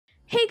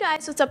Hey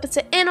guys, what's up? It's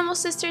the Animal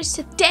Sisters.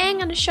 Today I'm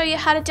going to show you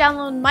how to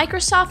download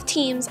Microsoft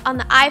Teams on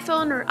the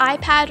iPhone or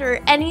iPad or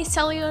any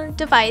cellular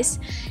device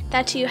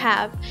that you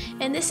have.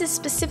 And this is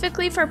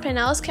specifically for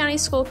Pinellas County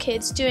school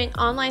kids doing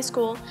online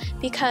school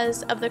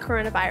because of the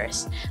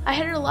coronavirus. I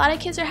heard a lot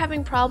of kids are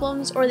having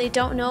problems or they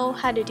don't know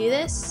how to do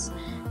this.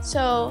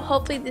 So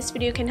hopefully this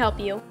video can help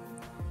you.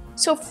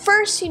 So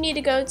first you need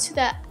to go to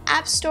the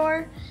App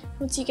Store.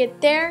 Once you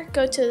get there,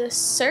 go to the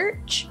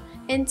search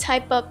and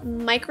type up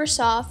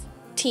Microsoft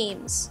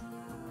Teams.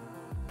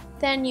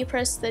 Then you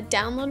press the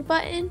download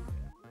button,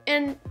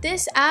 and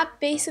this app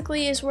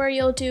basically is where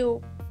you'll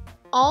do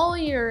all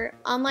your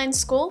online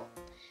school.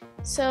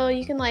 So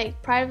you can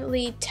like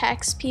privately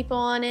text people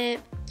on it,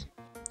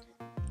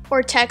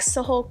 or text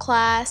the whole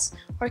class,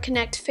 or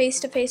connect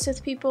face-to-face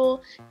with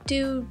people,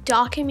 do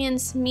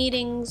documents,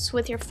 meetings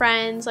with your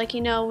friends, like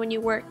when you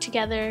work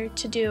together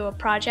to do a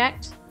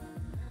project.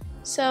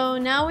 So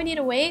now we need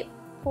to wait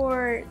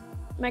for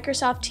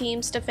Microsoft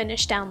Teams to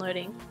finish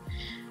downloading.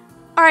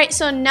 Alright,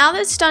 so now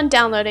that it's done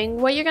downloading,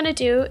 what you're going to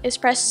do is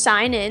press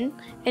sign in,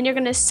 and you're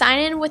going to sign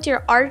in with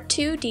your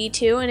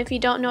R2D2, and if you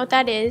don't know what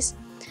that is,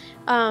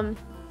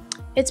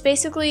 it's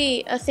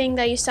basically a thing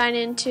that you sign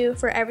into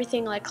for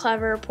everything like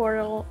Clever,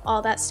 Portal,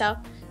 all that stuff.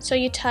 So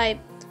you type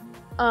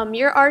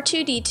your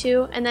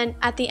R2D2, and then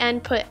at the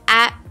end put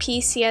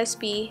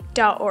 @pcsb.org.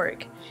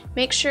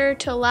 Make sure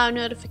to allow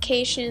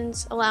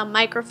notifications, allow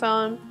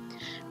microphone,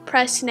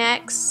 press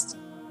next,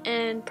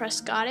 and press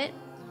got it.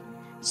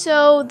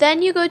 So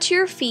then you go to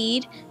your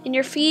feed, and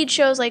your feed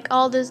shows like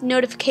all the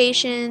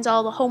notifications,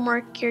 all the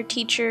homework your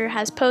teacher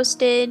has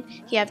posted.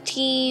 You have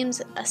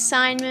teams,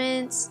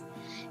 assignments,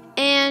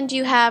 and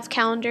you have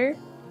calendar.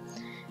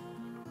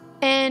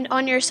 And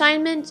on your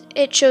assignment,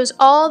 it shows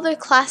all the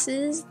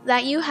classes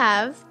that you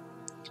have,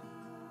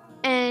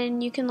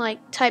 and you can like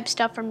type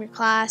stuff from your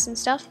class and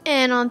stuff.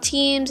 And on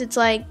Teams, it's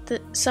like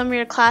some of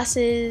your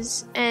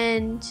classes,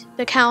 and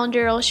the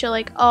calendar will show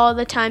like all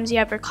the times you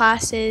have your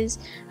classes.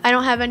 I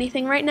don't have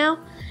anything right now.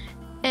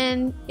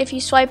 And if you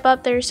swipe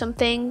up, there's some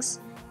things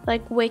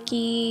like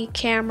wiki,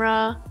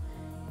 camera,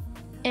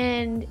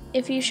 and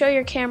if you show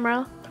your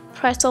camera,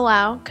 press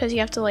allow, because you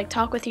have to like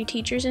talk with your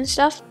teachers and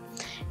stuff.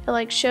 It'll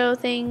like show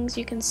things.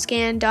 You can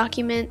scan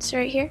documents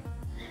right here.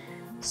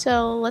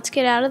 So let's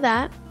get out of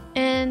that.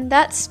 And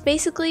that's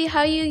basically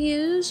how you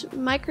use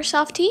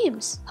Microsoft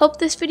Teams. Hope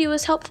this video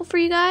was helpful for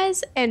you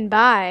guys, and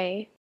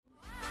bye.